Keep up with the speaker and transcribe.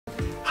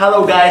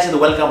Hello guys and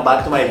welcome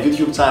back to my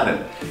YouTube channel.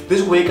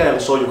 This week I will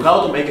show you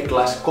how to make a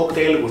classic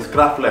cocktail with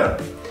CRAFT FLAIR.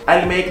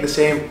 I'll make the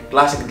same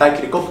classic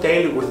daiquiri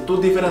cocktail with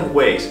two different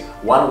ways,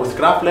 one with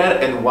CRAFT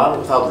FLAIR and one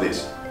without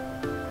this.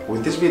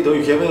 With this video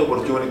you have the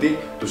opportunity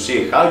to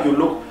see how you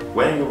look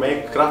when you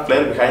make CRAFT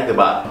FLAIR behind the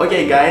bar.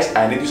 Okay guys,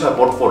 I need your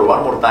support for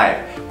one more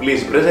time.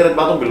 Please press the red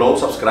button below,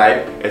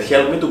 subscribe and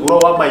help me to grow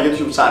up my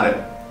YouTube channel.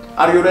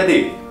 Are you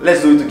ready?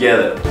 Let's do it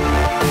together!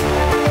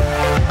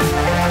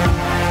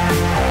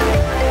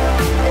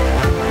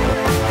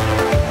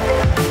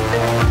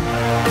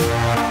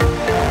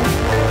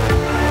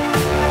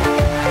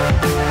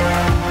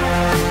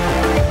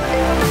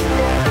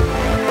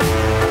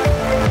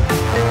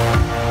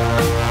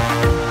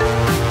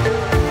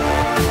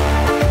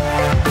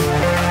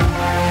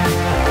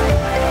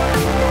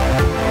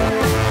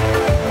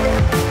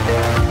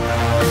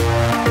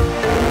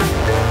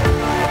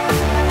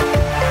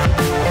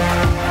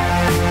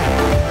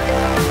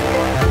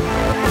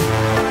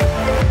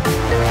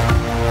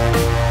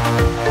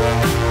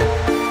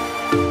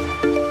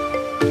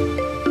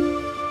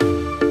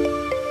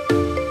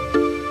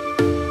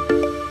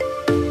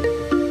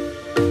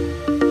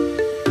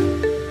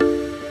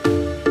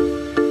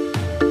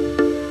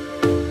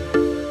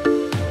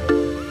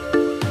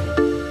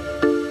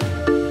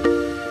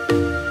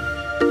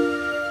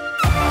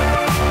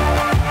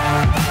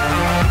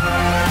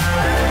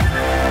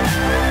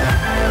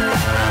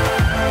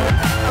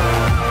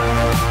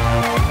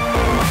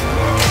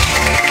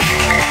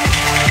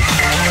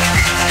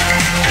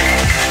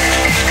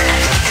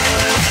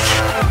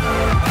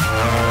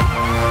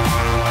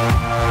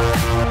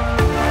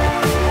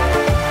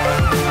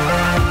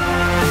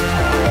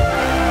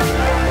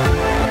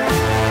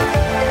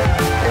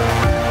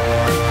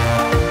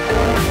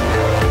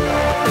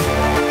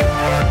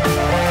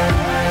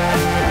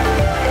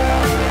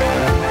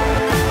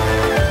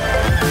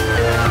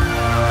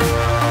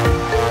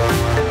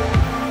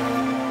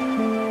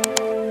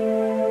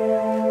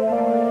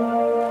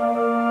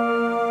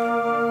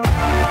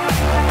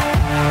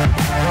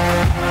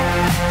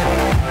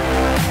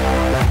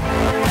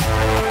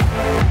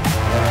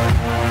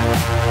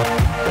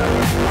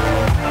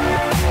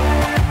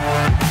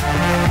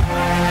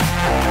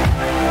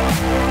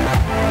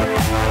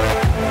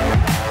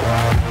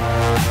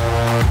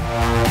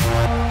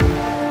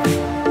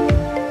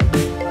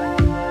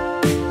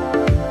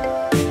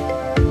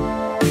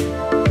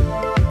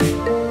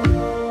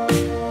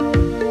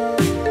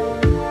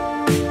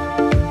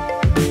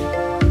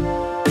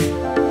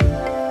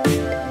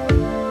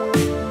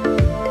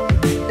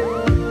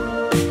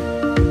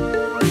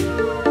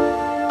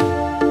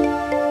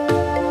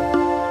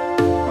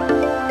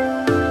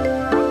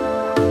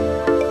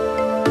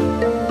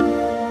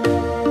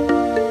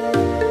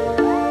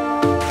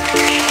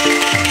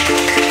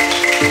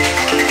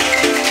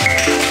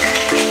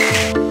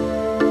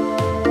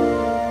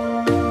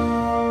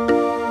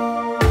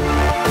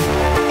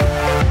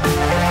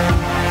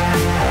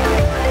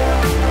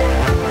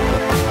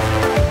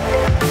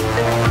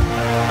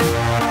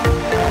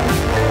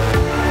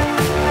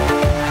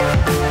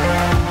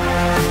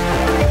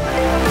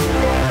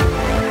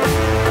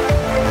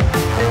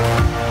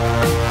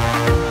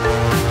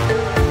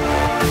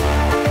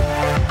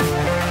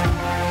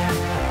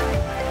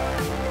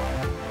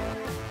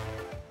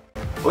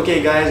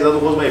 Okay guys, that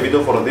was my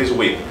video for this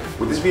week.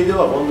 With this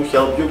video I want to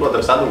help you to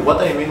understand what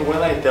I mean when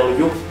I tell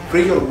you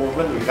free your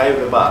movement behind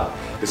the bar.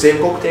 The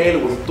same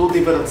cocktail with two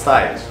different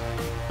styles.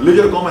 Leave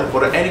your comment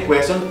for any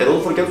question and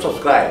don't forget to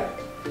subscribe.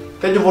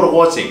 Thank you for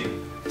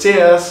watching.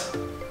 Cheers!